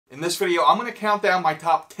In this video, I'm going to count down my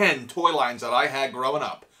top 10 toy lines that I had growing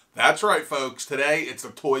up. That's right, folks. Today, it's the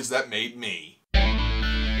toys that made me.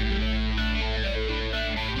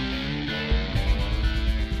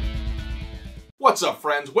 What's up,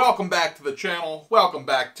 friends? Welcome back to the channel. Welcome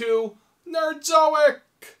back to Nerdzoic.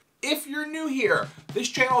 If you're new here, this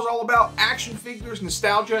channel is all about action figures,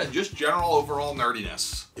 nostalgia, and just general overall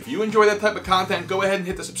nerdiness. If you enjoy that type of content, go ahead and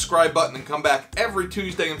hit the subscribe button and come back every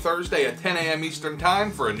Tuesday and Thursday at 10 a.m. Eastern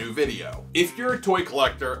Time for a new video. If you're a toy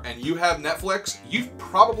collector and you have Netflix, you've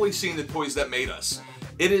probably seen The Toys That Made Us.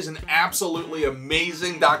 It is an absolutely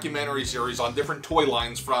amazing documentary series on different toy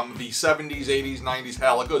lines from the 70s, 80s, 90s,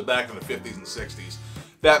 hell, it goes back to the 50s and 60s.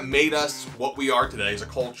 That made us what we are today as a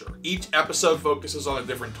culture. Each episode focuses on a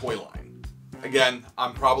different toy line. Again,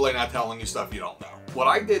 I'm probably not telling you stuff you don't know. What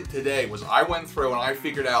I did today was I went through and I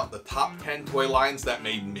figured out the top 10 toy lines that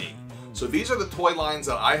made me. So these are the toy lines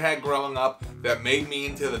that I had growing up that made me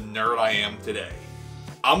into the nerd I am today.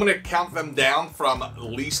 I'm going to count them down from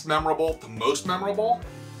least memorable to most memorable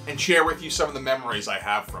and share with you some of the memories I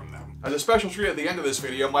have from them. As a special treat at the end of this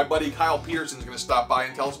video, my buddy Kyle Peterson is going to stop by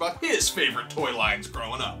and tell us about his favorite toy lines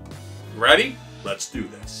growing up. Ready? Let's do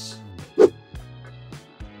this.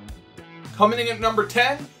 Coming in at number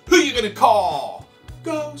 10, who you gonna call?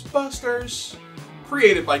 Ghostbusters.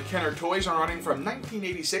 Created by Kenner Toys and running from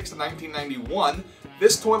 1986 to 1991,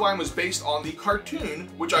 this toy line was based on the cartoon,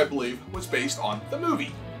 which I believe was based on the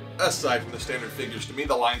movie. Aside from the standard figures, to me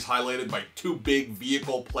the line's highlighted by two big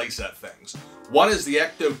vehicle playset things. One is the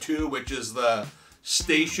Ecto-2, which is the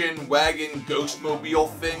station wagon ghostmobile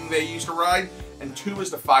thing they used to ride, and two is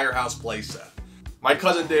the Firehouse playset. My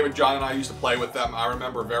cousin David John and I used to play with them. I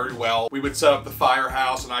remember very well. We would set up the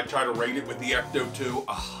Firehouse and I'd try to raid it with the Ecto-2.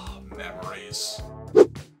 Ah, memories.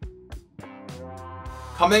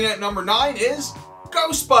 Coming in at number 9 is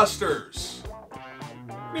Ghostbusters.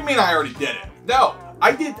 What do you mean I already did it? No,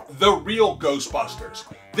 I did the real Ghostbusters.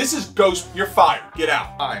 This is You're fired. Get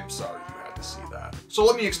out. I'm sorry you had to see that. So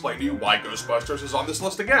let me explain to you why Ghostbusters is on this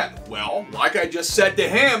list again. Well, like I just said to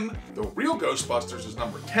him, the real Ghostbusters is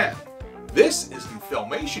number 10. This is the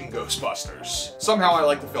Filmation Ghostbusters. Somehow I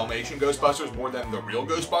like the Filmation Ghostbusters more than the real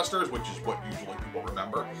Ghostbusters, which is what usually people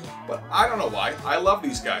remember. But I don't know why. I love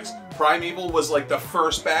these guys. Primeval was like the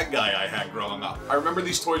first bad guy I had growing up. I remember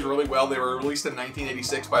these toys really well. They were released in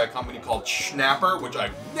 1986 by a company called Schnapper, which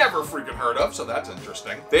I've never freaking heard of, so that's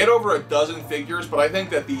interesting. They had over a dozen figures, but I think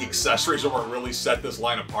that the accessories are what really set this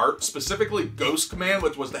line apart. Specifically Ghost Command,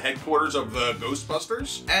 which was the headquarters of the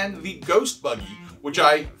Ghostbusters, and the Ghost Buggy, which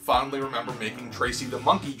I fondly remember making Tracy the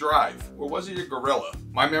Monkey drive. Or was he a gorilla?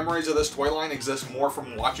 My memories of this toy line exist more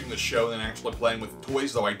from watching the show than actually playing with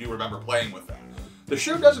toys, though I do remember playing with them. The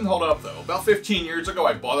show doesn't hold up though. About 15 years ago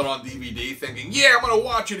I bought it on DVD thinking, yeah, I'm gonna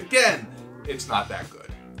watch it again. It's not that good.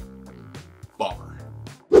 Bummer.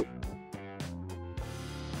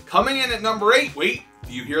 Coming in at number 8, wait,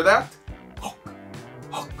 do you hear that? Hook,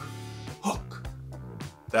 Hook, Hook.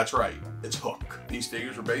 That's right, it's Hook. These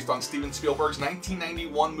figures were based on Steven Spielberg's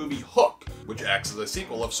 1991 movie Hook, which acts as a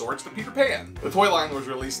sequel of sorts to Peter Pan. The toy line was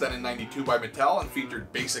released then in '92 by Mattel and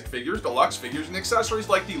featured basic figures, deluxe figures, and accessories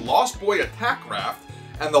like the Lost Boy attack raft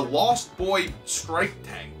and the Lost Boy strike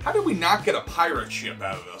tank. How did we not get a pirate ship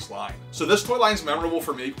out of this line? So this toy line's memorable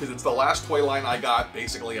for me because it's the last toy line I got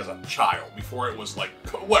basically as a child, before it was like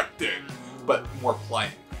collecting, but more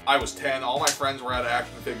playing. I was 10, all my friends were out of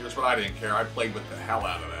action figures, but I didn't care. I played with the hell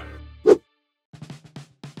out of them.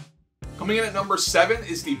 Coming in at number 7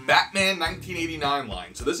 is the Batman 1989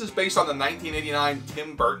 line. So this is based on the 1989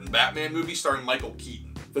 Tim Burton Batman movie starring Michael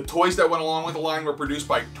Keaton. The toys that went along with the line were produced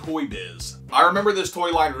by Toy Biz. I remember this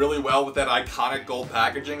toy line really well with that iconic gold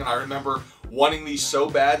packaging, and I remember wanting these so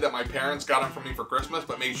bad that my parents got them for me for Christmas,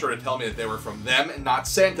 but made sure to tell me that they were from them and not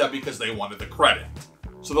Santa because they wanted the credit.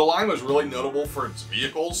 So the line was really notable for its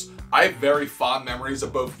vehicles. I have very fond memories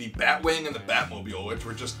of both the Batwing and the Batmobile, which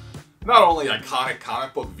were just not only iconic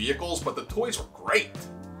comic book vehicles, but the toys were great.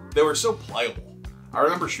 They were so playable. I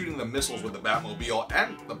remember shooting the missiles with the Batmobile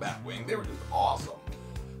and the Batwing. They were just awesome.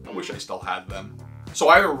 I wish I still had them. So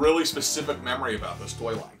I have a really specific memory about this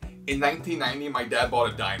toy line. In 1990, my dad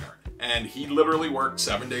bought a diner, and he literally worked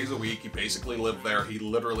 7 days a week. He basically lived there. He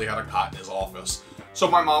literally had a cot in his office. So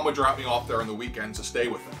my mom would drop me off there on the weekends to stay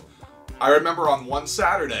with him. I remember on one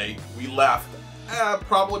Saturday, we left,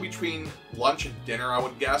 probably between lunch and dinner, I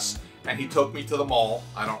would guess, and he took me to the mall.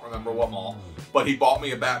 I don't remember what mall, but he bought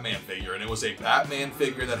me a Batman figure, and it was a Batman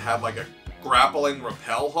figure that had like a grappling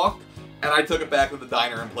rappel hook, and I took it back to the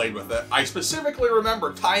diner and played with it. I specifically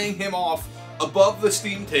remember tying him off above the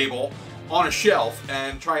steam table on a shelf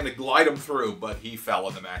and trying to glide him through, but he fell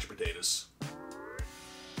in the mashed potatoes.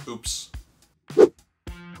 Oops.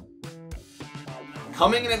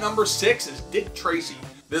 Coming in at number 6 is Dick Tracy.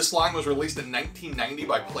 This line was released in 1990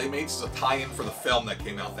 by Playmates as a tie-in for the film that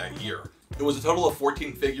came out that year. It was a total of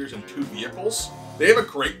 14 figures and 2 vehicles. They have a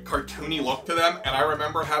great cartoony look to them, and I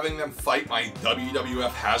remember having them fight my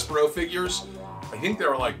WWF Hasbro figures. I think they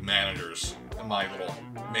were like managers in my little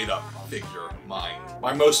made-up figure mind.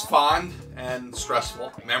 My most fond and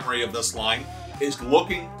stressful memory of this line is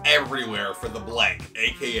looking everywhere for the blank,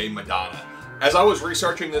 aka Madonna. As I was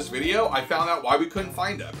researching this video, I found out why we couldn't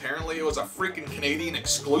find it. Apparently it was a freaking Canadian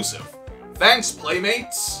exclusive. Thanks,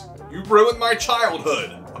 Playmates! You ruined my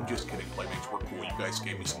childhood! I'm just kidding, Playmates, we're cool. You guys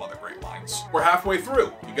gave me some other great lines. We're halfway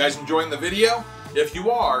through. You guys enjoying the video? If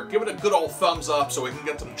you are, give it a good old thumbs up so we can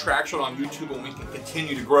get some traction on YouTube and we can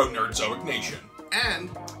continue to grow Nerdzoic Nation. And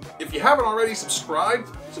if you haven't already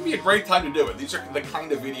subscribed, this would be a great time to do it. These are the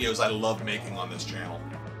kind of videos I love making on this channel.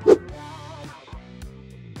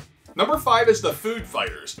 Number 5 is the Food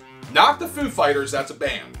Fighters. Not the Foo Fighters, that's a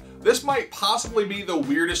band. This might possibly be the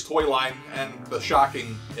weirdest toy line and the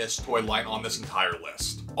shockingest toy line on this entire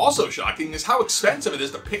list. Also shocking is how expensive it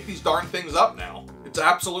is to pick these darn things up now. It's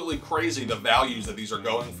absolutely crazy the values that these are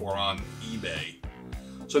going for on eBay.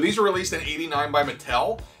 So these were released in '89 by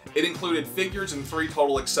Mattel. It included figures and 3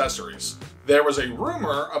 total accessories. There was a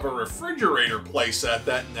rumor of a refrigerator playset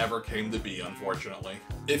that never came to be, unfortunately.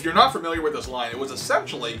 If you're not familiar with this line, it was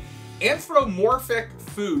essentially anthropomorphic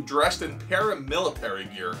food dressed in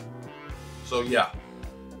paramilitary gear. So yeah,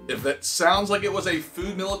 if that sounds like it was a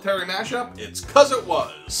food military mashup, it's cause it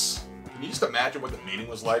was. Can you just imagine what the meeting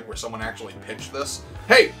was like where someone actually pitched this?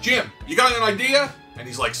 Hey, Jim, you got an idea? And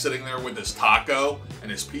he's like sitting there with his taco and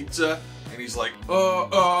his pizza, and he's like,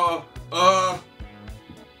 what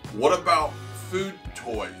about food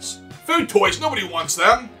toys? Food toys, nobody wants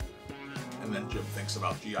them. And then Jim thinks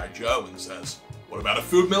about G.I. Joe and says, what about a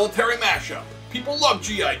food military mashup? People love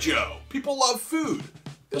G.I. Joe. People love food.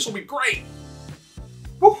 This will be great.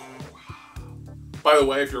 Woo. By the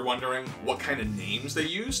way, if you're wondering what kind of names they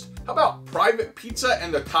used, how about Private Pizza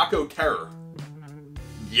and the Taco Terror?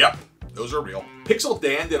 Yep, those are real. Pixel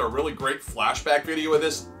Dan did a really great flashback video of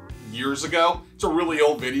this years ago. It's a really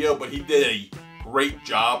old video, but he did a great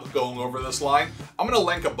job going over this line. I'm going to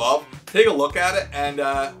link above. Take a look at it, and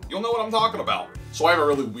you'll know what I'm talking about. So I have a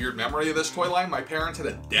really weird memory of this toy line. My parents had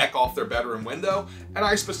a deck off their bedroom window, and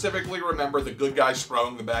I specifically remember the good guys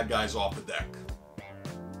throwing the bad guys off the deck.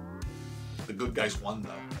 The good guys won,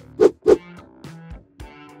 though.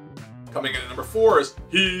 Coming in at number 4 is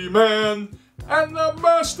He-Man and the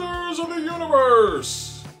Masters of the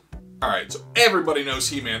Universe. Alright, so everybody knows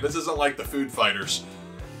He-Man. This isn't like the Food Fighters.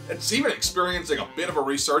 It's even experiencing a bit of a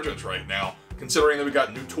resurgence right now, considering that we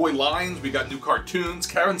got new toy lines, we got new cartoons,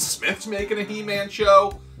 Karen Smith's making a He-Man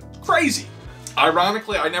show. It's crazy.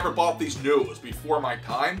 Ironically, I never bought these new. It was before my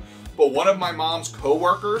time, but one of my mom's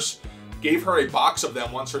co-workers gave her a box of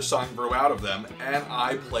them once her son grew out of them, and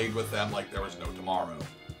I played with them like there was no tomorrow.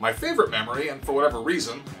 My favorite memory, and for whatever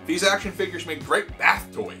reason, these action figures make great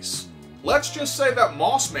bath toys. Let's just say that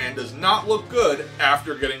Moss Man does not look good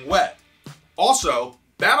after getting wet. Also,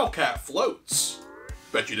 Battle Cat floats.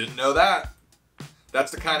 Bet you didn't know that.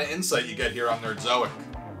 That's the kind of insight you get here on Nerdzoic.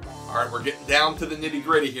 Alright, we're getting down to the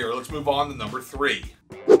nitty-gritty here. Let's move on to number 3.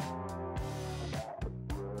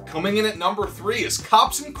 Coming in at number 3 is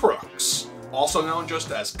Cops and Crooks, also known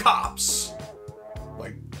just as Cops.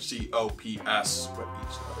 Like C-O-P-S, but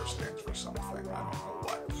each letter stands for something. I don't know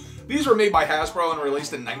what. These were made by Hasbro and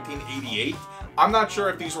released in 1988. I'm not sure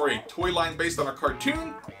if these were a toy line based on a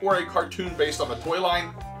cartoon or a cartoon based on a toy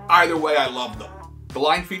line. Either way, I love them. The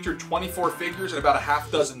line featured 24 figures and about a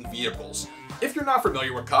half-dozen vehicles. If you're not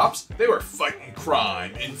familiar with Cops, they were fighting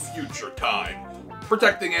crime in future time,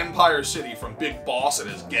 protecting Empire City from Big Boss and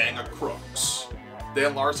his gang of crooks.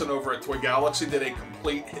 Dan Larson over at Toy Galaxy did a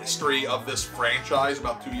complete history of this franchise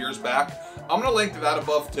about 2 years back. I'm going to link to that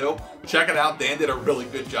above too. Check it out. Dan did a really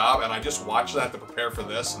good job, and I just watched that to prepare for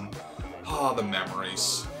this, and the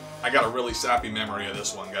memories. I got a really sappy memory of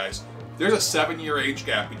this one, guys. There's a 7-year age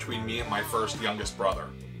gap between me and my first youngest brother.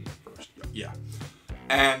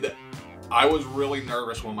 And I was really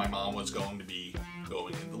nervous when my mom was going to be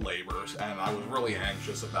going into labors, and I was really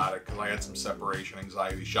anxious about it because I had some separation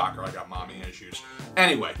anxiety. Shocker, I got mommy issues.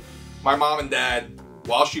 Anyway, my mom and dad,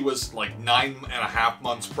 while she was like 9.5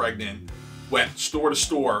 months pregnant, went store to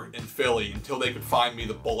store in Philly until they could find me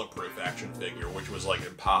the Bulletproof action figure, which was like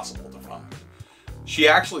impossible to find. She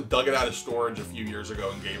actually dug it out of storage a few years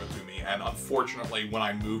ago and gave it to me, and unfortunately when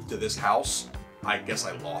I moved to this house, I guess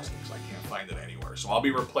I lost it because I can't find it anywhere. So I'll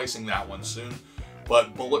be replacing that one soon.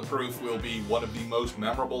 but Bulletproof will be one of the most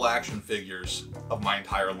memorable action figures of my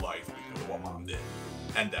entire life because of what Mom did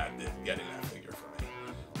and Dad did getting that figure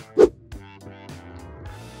for me.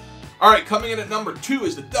 Alright, coming in at number 2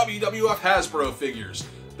 is the WWF Hasbro figures.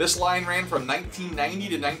 This line ran from 1990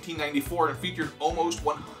 to 1994 and featured almost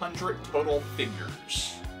 100 total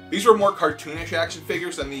figures. These were more cartoonish action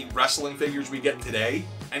figures than the wrestling figures we get today,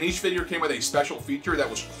 and each figure came with a special feature that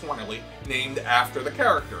was cornily named after the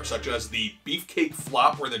character, such as the Beefcake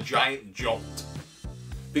Flop or the Giant Jolt.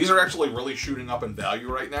 These are actually really shooting up in value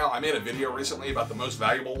right now. I made a video recently about the most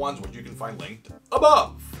valuable ones, which you can find linked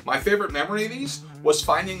above. My favorite memory of these was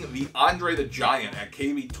finding the Andre the Giant at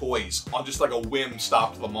KB Toys on just like a whim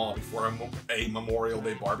stop to the mall before a Memorial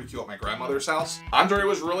Day barbecue at my grandmother's house. Andre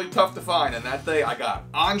was really tough to find, and that day I got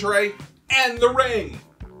Andre and the ring.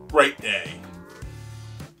 Great day.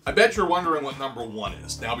 I bet you're wondering what number 1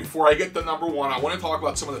 is. Now, before I get to number 1, I want to talk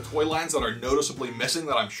about some of the toy lines that are noticeably missing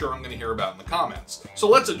that I'm sure I'm going to hear about in the comments. So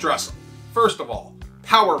let's address them. First of all,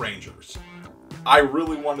 Power Rangers. I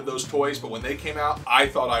really wanted those toys, but when they came out, I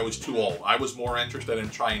thought I was too old. I was more interested in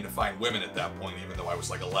trying to find women at that point, even though I was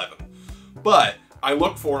like 11. But I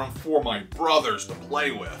looked for them for my brothers to play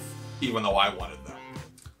with, even though I wanted them.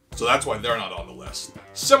 So that's why they're not on the list.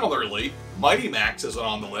 Similarly, Mighty Max isn't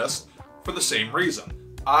on the list for the same reason.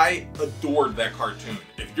 I adored that cartoon.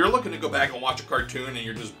 If you're looking to go back and watch a cartoon and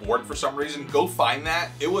you're just bored for some reason, go find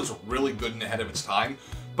that. It was really good and ahead of its time.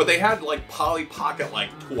 But they had like Polly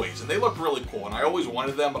Pocket-like toys, and they looked really cool. And I always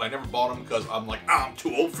wanted them, but I never bought them because I'm like, I'm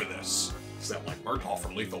too old for this. Sound like Murtaugh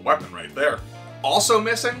from Lethal Weapon right there. Also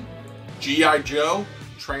missing, G.I. Joe,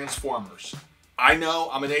 Transformers. I know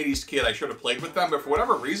I'm an 80s kid, I should have played with them, but for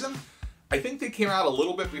whatever reason, I think they came out a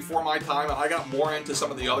little bit before my time, and I got more into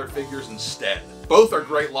some of the other figures instead. Both are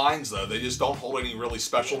great lines, though. They just don't hold any really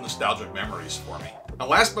special nostalgic memories for me. And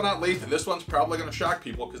last but not least, and this one's probably going to shock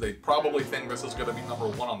people because they probably think this is going to be number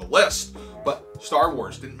 1 on the list, but Star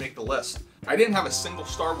Wars didn't make the list. I didn't have a single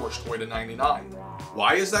Star Wars toy to 99.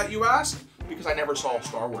 Why is that, you ask? Because I never saw a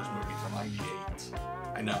Star Wars movie till 98.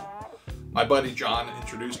 I know. My buddy John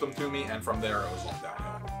introduced them to me, and from there it was all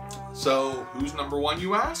downhill. So, who's number 1,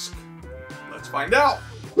 you ask? Let's find out.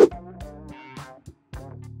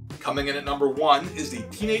 Coming in at number 1 is the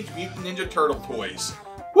Teenage Mutant Ninja Turtle toys.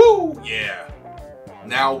 Woo! Yeah.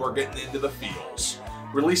 Now we're getting into the feels.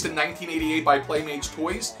 Released in 1988 by Playmates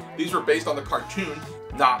Toys, these were based on the cartoon,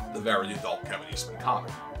 not the very adult Kevin Eastman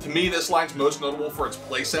comic. To me, this line's most notable for its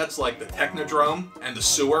playsets like the Technodrome and the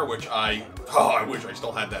sewer, which I wish I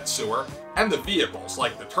still had that sewer, and the vehicles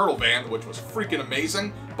like the Turtle Van, which was freaking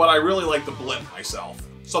amazing, but I really like the blimp myself.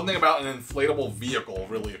 Something about an inflatable vehicle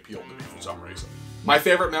really appealed to me for some reason. My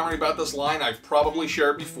favorite memory about this line I've probably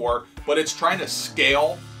shared before, but it's trying to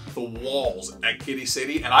scale the walls at Kitty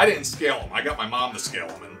City, and I didn't scale them. I got my mom to scale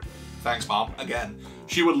them, and thanks, Mom, again.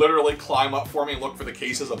 She would literally climb up for me and look for the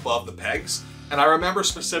cases above the pegs, and I remember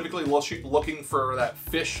specifically looking for that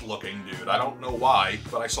fish-looking dude. I don't know why,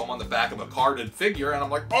 but I saw him on the back of a carded figure, and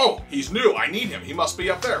I'm like, oh, he's new, I need him, he must be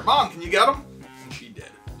up there. Mom, can you get him? And she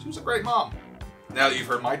did. She was a great mom. Now that you've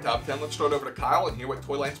heard my top 10, let's throw it over to Kyle and hear what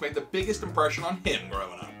toy lines made the biggest impression on him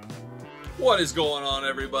growing up. What is going on,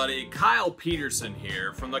 everybody? Kyle Peterson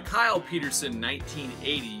here from the Kyle Peterson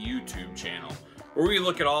 1980 YouTube channel, where we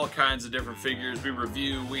look at all kinds of different figures. We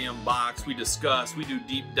review, we unbox, we discuss, we do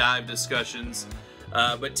deep dive discussions.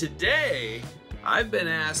 But today, I've been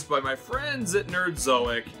asked by my friends at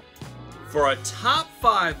Nerdzoic for a top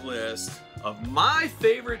 5 list of my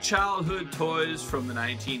favorite childhood toys from the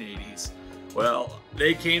 1980s. Well,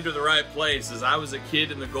 they came to the right place, as I was a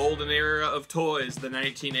kid in the golden era of toys, the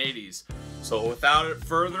 1980s. So without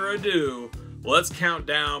further ado, let's count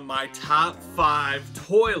down my top 5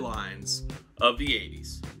 toy lines of the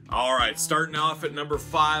 80s. Alright, starting off at number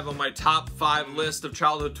 5 on my top 5 list of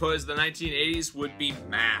childhood toys of the 1980s would be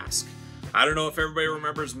Mask. I don't know if everybody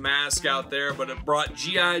remembers Mask out there, but it brought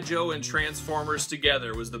G.I. Joe and Transformers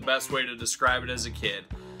together, was the best way to describe it as a kid.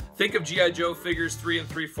 Think of G.I. Joe figures 3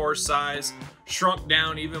 3/4 size, shrunk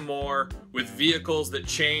down even more, with vehicles that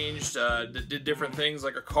changed, that did different things,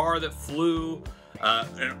 like a car that flew,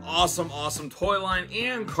 an awesome toy line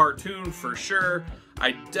and cartoon for sure.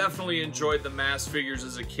 I definitely enjoyed the Mask figures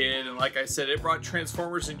as a kid, and like I said, it brought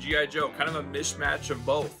Transformers and G.I. Joe, kind of a mishmash of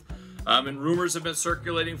both. And rumors have been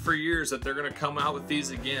circulating for years that they're going to come out with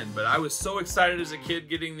these again. But I was so excited as a kid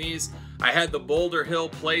getting these. I had the Boulder Hill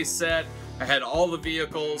play set. I had all the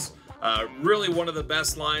vehicles. Really one of the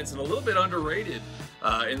best lines and a little bit underrated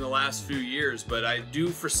in the last few years. But I do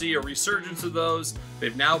foresee a resurgence of those.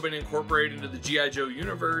 They've now been incorporated into the G.I. Joe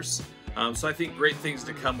universe. So I think great things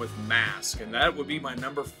to come with Mask, and that would be my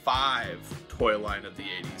number 5 toy line of the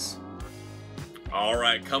 80s. All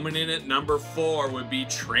right, coming in at number 4 would be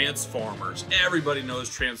Transformers. Everybody knows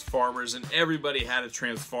Transformers, and everybody had a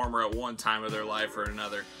Transformer at one time of their life or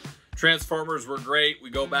another. Transformers were great. We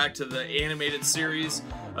go back to the animated series,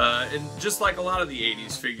 and just like a lot of the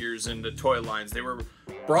 80s figures and the toy lines, they were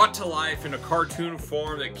brought to life in a cartoon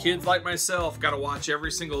form that kids like myself got to watch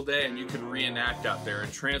every single day, and you could reenact out there,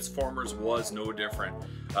 and Transformers was no different.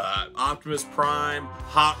 Optimus Prime,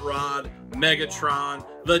 Hot Rod, Megatron,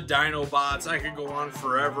 the Dinobots. I could go on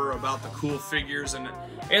forever about the cool figures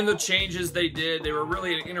and the changes they did. They were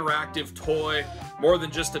really an interactive toy, more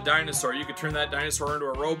than just a dinosaur. You could turn that dinosaur into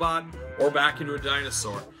a robot or back into a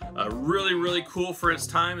dinosaur. Really, really cool for its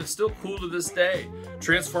time, and still cool to this day.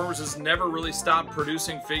 Transformers has never really stopped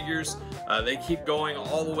producing figures. They keep going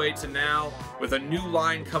all the way to now, with a new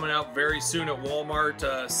line coming out very soon at Walmart,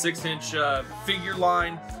 6-inch figure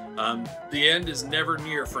line. The end is never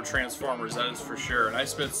near for Transformers, that is for sure. And I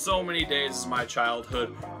spent so many days of my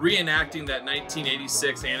childhood reenacting that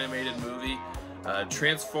 1986 animated movie.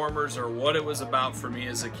 Transformers are what it was about for me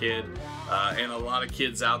as a kid, and a lot of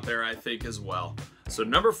kids out there, I think, as well. So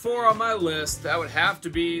number 4 on my list, that would have to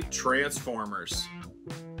be Transformers.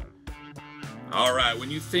 All right, when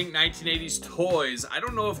you think 1980s toys, I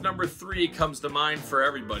don't know if number 3 comes to mind for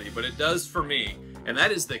everybody, but it does for me, and that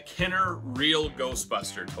is the Kenner Real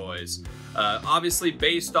Ghostbuster toys. Obviously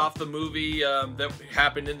based off the movie that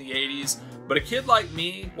happened in the 80s, but a kid like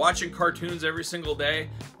me, watching cartoons every single day,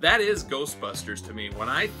 that is Ghostbusters to me. When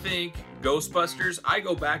I think Ghostbusters, I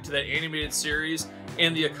go back to that animated series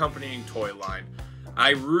and the accompanying toy line.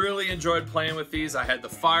 I really enjoyed playing with these. I had the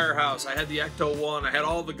Firehouse, I had the Ecto-1, I had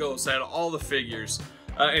all the ghosts, I had all the figures.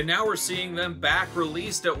 And now we're seeing them back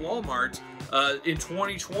released at Walmart in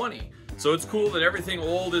 2020. So it's cool that everything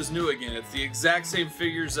old is new again. It's the exact same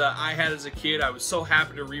figures I had as a kid. I was so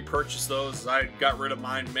happy to repurchase those. I got rid of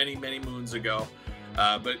mine many, many moons ago.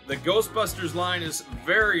 But the Ghostbusters line is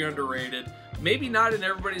very underrated. Maybe not in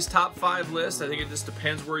everybody's top 5 list. I think it just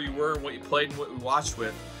depends where you were and what you played and what you watched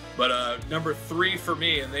with. But number 3 for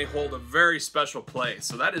me, and they hold a very special place.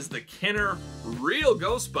 So that is the Kenner Real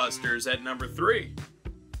Ghostbusters at number 3.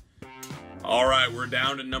 All right, we're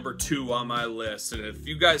down to number 2 on my list. And if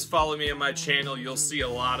you guys follow me on my channel, you'll see a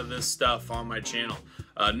lot of this stuff on my channel.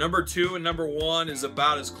 Number 2 and number 1 is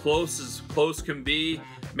about as close can be.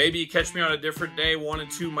 Maybe you catch me on a different day, 1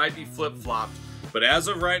 and 2 might be flip-flopped. But as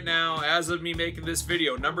of right now, as of me making this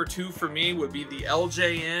video, number 2 for me would be the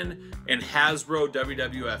LJN and Hasbro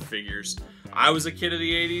WWF figures. I was a kid of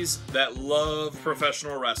the 80s that loved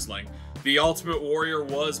professional wrestling. The Ultimate Warrior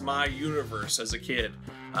was my universe as a kid.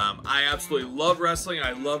 I absolutely loved wrestling, and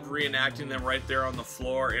I loved reenacting them right there on the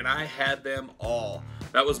floor, and I had them all.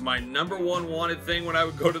 That was my number 1 wanted thing when I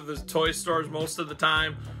would go to the toy stores most of the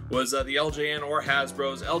time, was the LJN or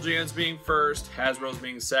Hasbro's. LJN's being first, Hasbro's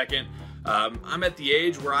being second. I'm at the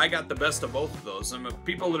age where I got the best of both of those.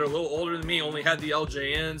 People that are a little older than me only had the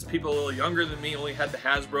LJNs. People a little younger than me only had the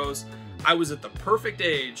Hasbro's. I was at the perfect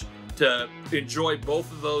age to enjoy both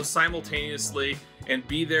of those simultaneously and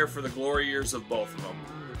be there for the glory years of both of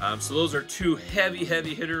them. So those are 2 heavy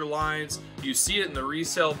hitter lines. You see it in the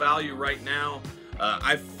resale value right now.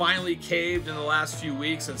 I finally caved in the last few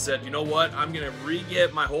weeks and said, you know what, I'm going to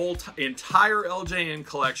re-get my whole entire LJN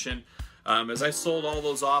collection. As I sold all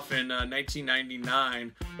those off in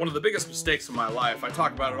 1999, one of the biggest mistakes of my life. I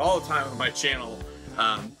talk about it all the time on my channel,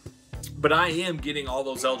 but I am getting all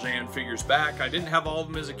those LJN figures back. I didn't have all of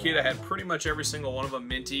them as a kid. I had pretty much every single one of them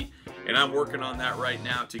minty, and I'm working on that right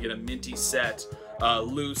now to get a minty set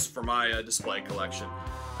loose for my display collection.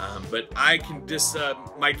 But I can just,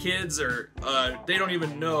 my kids are, they don't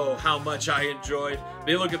even know how much I enjoyed.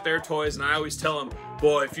 They look at their toys and I always tell them,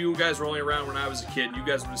 boy, if you guys were only around when I was a kid, you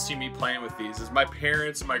guys would have seen me playing with these. As my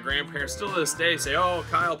parents and my grandparents still to this day say, oh,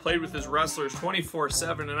 Kyle played with his wrestlers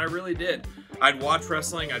 24/7, and I really did. I'd watch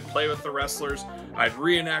wrestling, I'd play with the wrestlers, I'd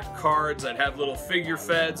reenact cards, I'd have little figure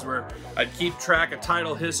feds where I'd keep track of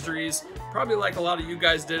title histories, probably like a lot of you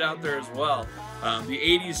guys did out there as well. The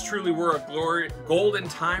 80s truly were a golden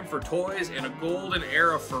time for toys and a golden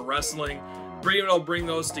era for wrestling. Being able to bring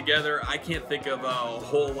those together, I can't think of a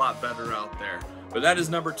whole lot better out there. But that is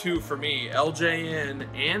number 2 for me, LJN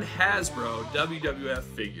and Hasbro WWF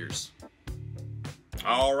figures.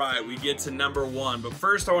 All right, we get to number 1. But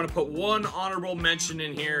first I want to put one honorable mention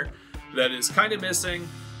in here that is kind of missing,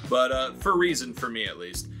 but for a reason for me at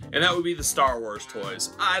least. And that would be the Star Wars toys.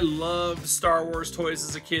 I loved Star Wars toys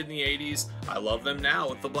as a kid in the 80s. I love them now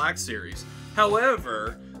with the Black Series.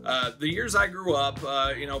 However, the years I grew up,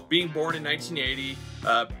 you know, being born in 1980,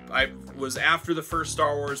 I was after the first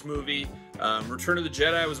Star Wars movie. Return of the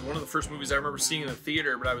Jedi was one of the first movies I remember seeing in the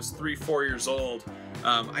theater, but I was 3-4 years old.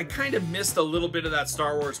 I kind of missed a little bit of that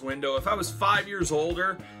Star Wars window. If I was 5 years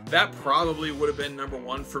older, that probably would have been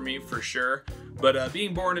 #1 for me for sure. But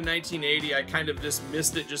being born in 1980, I kind of just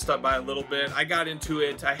missed it just by a little bit. I got into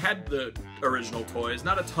it. I had the original toys,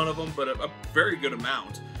 not a ton of them, but a very good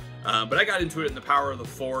amount. But I got into it in the Power of the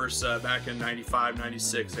Force back in 95,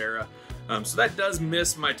 96 era. So that does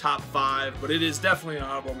miss my top 5, but it is definitely an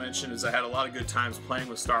honorable mention as I had a lot of good times playing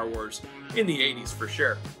with Star Wars in the 80s for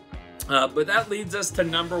sure. But that leads us to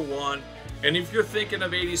 #1. And if you're thinking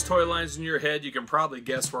of 80s toy lines in your head, you can probably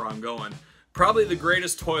guess where I'm going. Probably the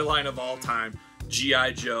greatest toy line of all time,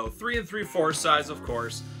 G.I. Joe. 3 3/4 size, of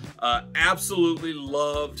course. Absolutely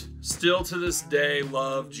loved, still to this day,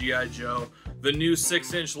 love G.I. Joe. The new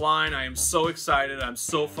 6-inch line, I am so excited. I'm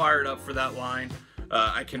so fired up for that line.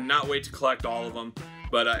 I cannot wait to collect all of them.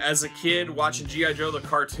 But as a kid, watching G.I. Joe, the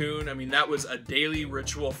cartoon, I mean, that was a daily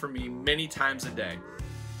ritual for me many times a day.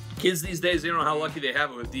 Kids these days, they don't know how lucky they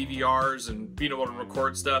have it with DVRs and being able to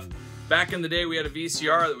record stuff. Back in the day, we had a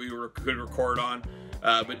VCR that we could record on.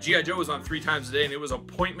 But G.I. Joe was on 3 times a day, and it was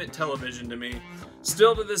appointment television to me.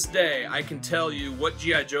 Still to this day, I can tell you what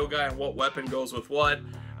G.I. Joe guy and what weapon goes with what.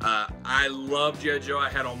 I love G.I. Joe. I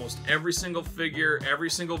had almost every single figure, every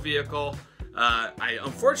single vehicle. I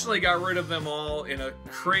unfortunately got rid of them all in a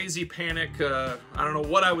crazy panic. I don't know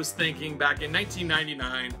what I was thinking back in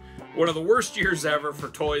 1999. One of the worst years ever for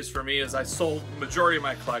toys for me, as I sold the majority of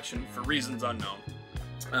my collection for reasons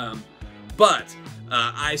unknown. But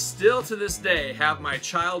I still to this day have my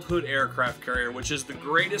childhood aircraft carrier, which is the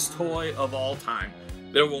greatest toy of all time.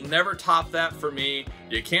 There will never top that for me.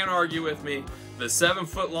 You can't argue with me. The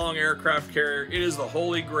 7-foot-long aircraft carrier, it is the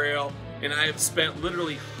holy grail, and I have spent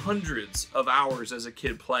literally hundreds of hours as a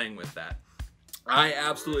kid playing with that. I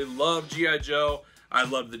absolutely love G.I. Joe. I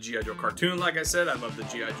love the G.I. Joe cartoon, like I said. I love the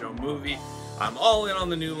G.I. Joe movie. I'm all in on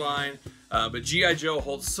the new line, but G.I. Joe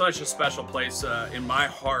holds such a special place in my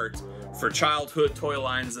heart for childhood toy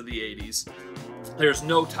lines of the 80s. There's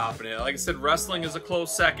no topping it. Like I said, wrestling is a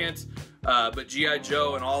close second, but G.I.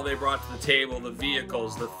 Joe and all they brought to the table, the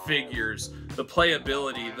vehicles, the figures, the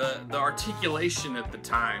playability, the articulation at the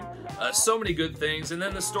time, so many good things. And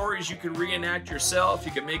then the stories you could reenact yourself,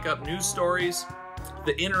 you could make up new stories,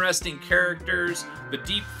 the interesting characters, the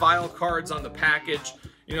deep file cards on the package.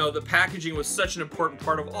 You know, the packaging was such an important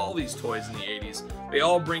part of all these toys in the 80s. They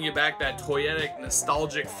all bring you back that toyetic,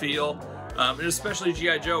 nostalgic feel, and especially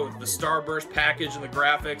G.I. Joe with the Starburst package and the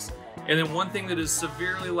graphics. And then one thing that is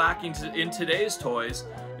severely lacking in today's toys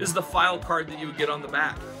is the file card that you would get on the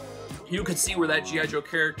back. You could see where that G.I. Joe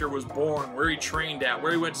character was born, where he trained at,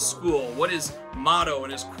 where he went to school, what his motto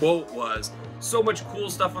and his quote was. So much cool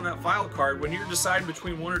stuff on that file card. When you're deciding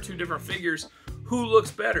between 1 or 2 different figures, who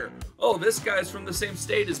looks better? Oh, this guy's from the same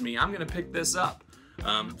state as me. I'm gonna pick this up.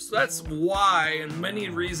 So that's why, and many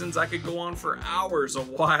reasons I could go on for hours of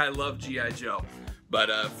why I love G.I. Joe. But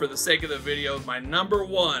for the sake of the video, my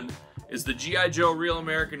 #1 is the G.I. Joe Real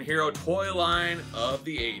American Hero toy line of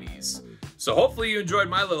the 80s. So hopefully you enjoyed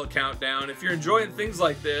my little countdown. If you're enjoying things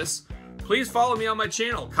like this, please follow me on my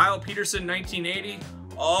channel, Kyle Peterson 1980.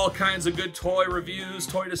 All kinds of good toy reviews,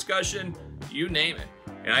 toy discussion, you name it.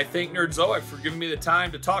 And I thank Nerdzoic for giving me the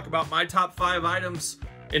time to talk about my top 5 items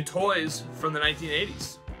and toys from the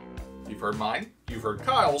 1980s. You've heard mine, you've heard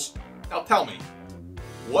Kyle's. Now tell me,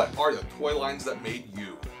 what are the toy lines that made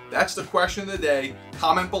you? That's the question of the day.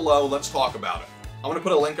 Comment below, let's talk about it. I'm going to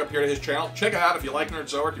put a link up here to his channel. Check it out. If you like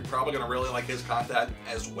Nerdzoic, you're probably going to really like his content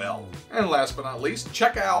as well. And last but not least,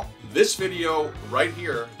 check out this video right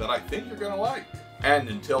here that I think you're going to like. And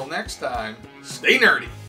until next time, stay nerdy.